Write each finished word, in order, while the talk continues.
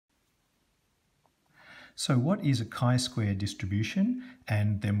So what is a chi-square distribution?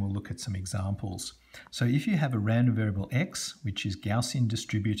 And then we'll look at some examples. So if you have a random variable x, which is Gaussian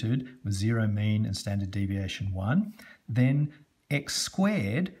distributed with zero mean and standard deviation 1, then x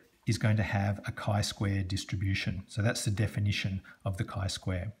squared is going to have a chi-square distribution. So that's the definition of the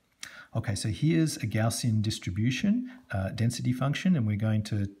chi-square. Okay, so here's a Gaussian distribution, density function, and we're going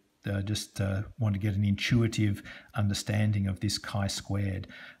to just want to get an intuitive understanding of this chi-squared.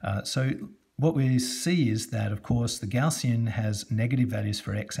 So what we see is that, of course, the Gaussian has negative values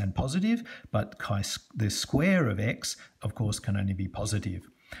for x and positive, but the square of x, of course, can only be positive.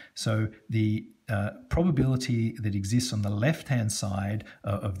 So the probability that exists on the left-hand side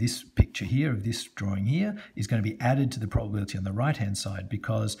of this picture here, of this drawing here, is going to be added to the probability on the right-hand side,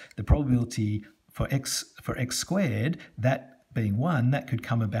 because the probability for x squared, that being 1, that could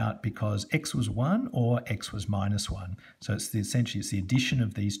come about because x was 1 or x was minus 1. So essentially it's the addition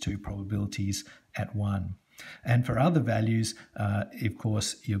of these two probabilities at 1. And for other values, of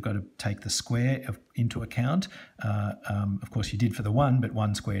course, you've got to take the square into account. Of course, you did for the 1, but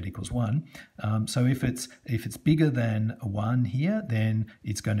 1 squared equals 1. So if it's bigger than a 1 here, then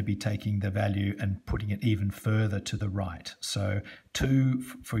it's going to be taking the value and putting it even further to the right. So 2,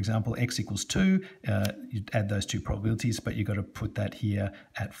 for example, x equals 2, you add those two probabilities, but you've got to put that here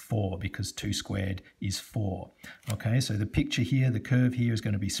at 4 because 2 squared is 4. Okay, so the picture here, the curve here is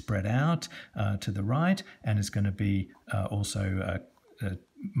going to be spread out to the right, and it's going to be also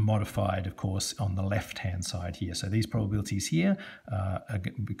modified, of course, on the left-hand side here. So these probabilities here,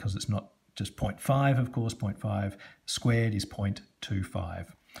 because it's not just 0.5, of course, 0.5 squared is 0.25.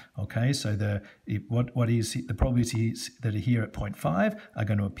 Okay, so the probabilities that are here at 0.5 are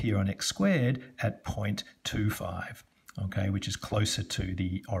going to appear on x squared at 0.25. Okay, which is closer to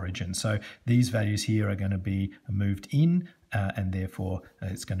the origin. So these values here are going to be moved in, and therefore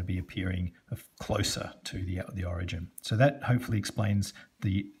it's going to be appearing closer to the origin. So that hopefully explains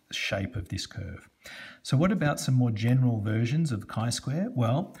the shape of this curve. So what about some more general versions of chi-square?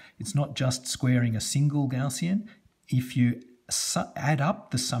 Well, it's not just squaring a single Gaussian. If you add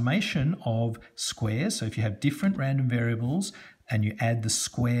up the summation of squares, so if you have different random variables and you add the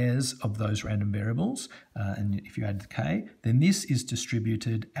squares of those random variables, and if you add the k, then this is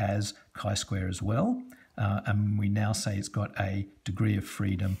distributed as chi-square as well. And we now say it's got a degree of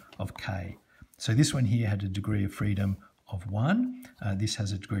freedom of k. So this one here had a degree of freedom of 1. This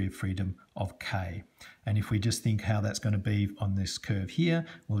has a degree of freedom of k. And if we just think how that's going to be on this curve here,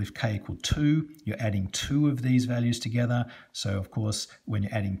 well, if k equal 2, you're adding 2 of these values together. So, of course, when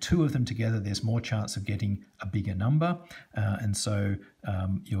you're adding 2 of them together, there's more chance of getting a bigger number. And so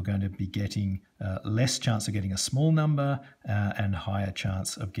you're going to be getting less chance of getting a small number and higher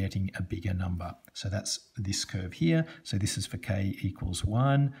chance of getting a bigger number. So that's this curve here. So this is for k equals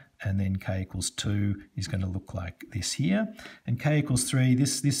 1, and then k equals 2 is going to look like this here. And k equals 3,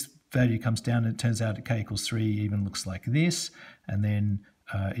 this value comes down and it turns out that k equals 3 even looks like this, and then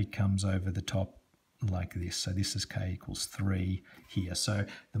it comes over the top like this. So this is k equals 3 here. So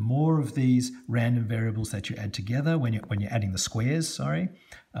the more of these random variables that you add together when you're adding the squares,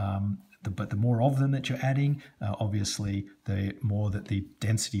 but the more of them that you're adding, obviously the more that the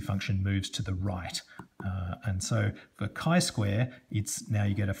density function moves to the right. And so for chi-square, it's now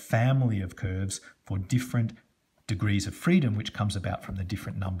you get a family of curves for different degrees of freedom, which comes about from the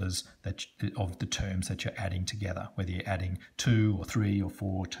different numbers of the terms that you're adding together, whether you're adding 2 or 3 or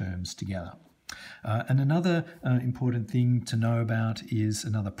 4 terms together. And another important thing to know about is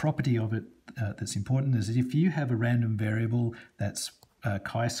another property of it that's important is that if you have a random variable that's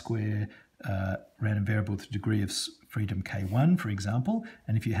chi-square random variable with a degree of freedom k1, for example,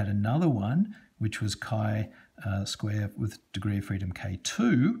 and if you had another one which was chi-square with degree of freedom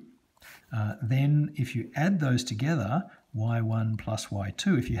k2, then if you add those together, y1 plus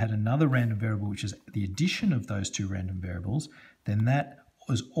y2, if you had another random variable which is the addition of those two random variables, then that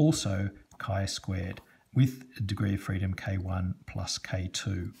was also chi-squared with a degree of freedom k1 plus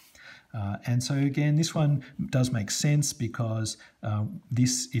k2. And so again, this one does make sense because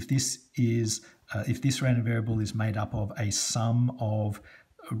if this random variable is made up of a sum of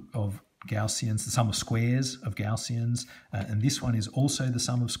Gaussians, the sum of squares of Gaussians, and this one is also the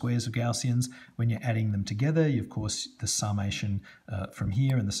sum of squares of Gaussians. When you're adding them together, of course, the summation from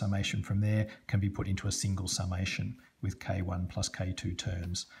here and the summation from there can be put into a single summation with k1 plus k2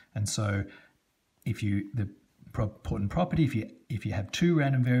 terms. And so the important property, if you have two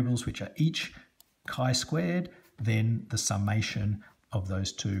random variables which are each chi-squared, then the summation of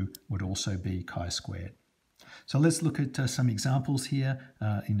those two would also be chi-squared. So let's look at some examples here.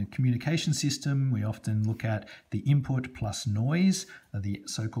 In a communication system, we often look at the input plus noise, the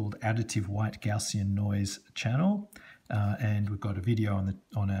so-called additive white Gaussian noise channel. And we've got a video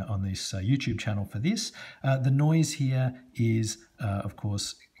on this YouTube channel for this. The noise here is, of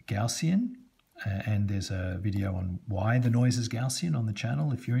course, Gaussian. And there's a video on why the noise is Gaussian on the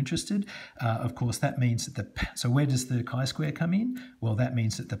channel if you're interested. Of course, that means that so where does the chi-square come in? Well, that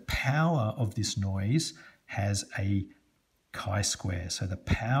means that the power of this noise has a chi-square. So the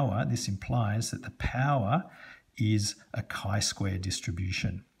power, this implies that the power is a chi-square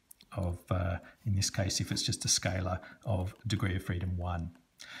distribution of, in this case, if it's just a scalar, of degree of freedom 1.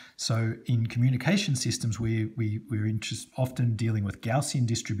 So in communication systems, we're often dealing with Gaussian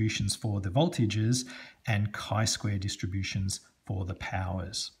distributions for the voltages and chi-square distributions for the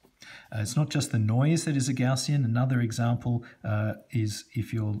powers. It's not just the noise that is a Gaussian. Another example is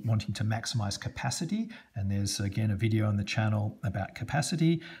if you're wanting to maximize capacity, and there's again a video on the channel about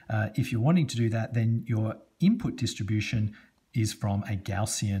capacity. If you're wanting to do that, then your input distribution is from a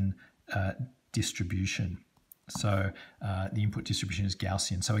Gaussian distribution. So the input distribution is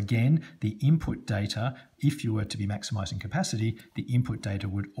Gaussian. So again, the input data, if you were to be maximizing capacity, the input data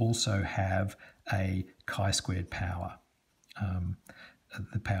would also have a chi-squared power.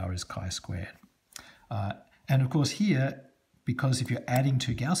 The power is chi-squared. And of course here, because if you're adding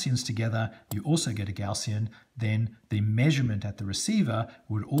two Gaussians together, you also get a Gaussian, then the measurement at the receiver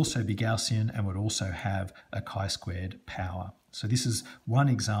would also be Gaussian and would also have a chi-squared power. So this is one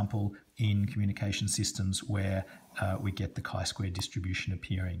example in communication systems where we get the chi-square distribution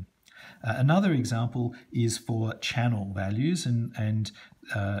appearing. Another example is for channel values, and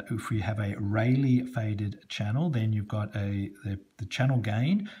if we have a Rayleigh faded channel, then you've got the channel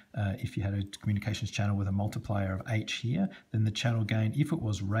gain. If you had a communications channel with a multiplier of H here, then the channel gain, if it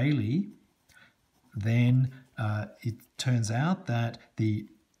was Rayleigh, then it turns out that the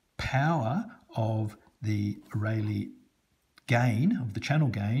power of the Rayleigh gain, of the channel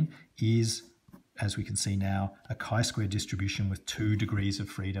gain, is, as we can see now, a chi-square distribution with 2 degrees of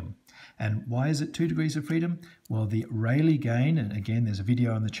freedom. And why is it 2 degrees of freedom? Well, the Rayleigh gain, and again, there's a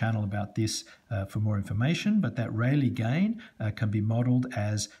video on the channel about this for more information, but that Rayleigh gain can be modeled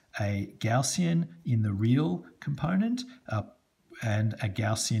as a Gaussian in the real component and a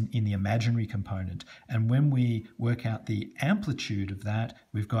Gaussian in the imaginary component. And when we work out the amplitude of that,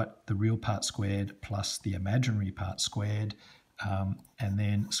 we've got the real part squared plus the imaginary part squared, and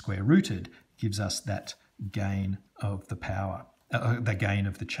then square rooted gives us that gain of the power, the gain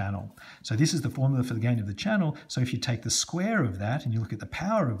of the channel. So this is the formula for the gain of the channel. So if you take the square of that and you look at the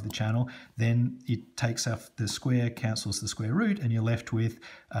power of the channel, then it takes off the square, cancels the square root, and you're left with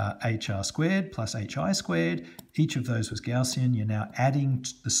HR squared plus HI squared. Each of those was Gaussian. You're now adding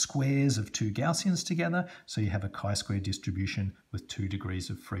the squares of 2 Gaussians together, so you have a chi-square distribution with 2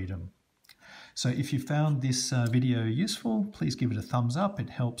 degrees of freedom. So if you found this video useful, please give it a thumbs up. It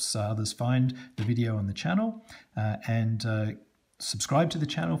helps others find the video on the channel, and subscribe to the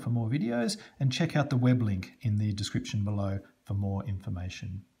channel for more videos, and check out the web link in the description below for more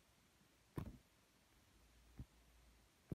information.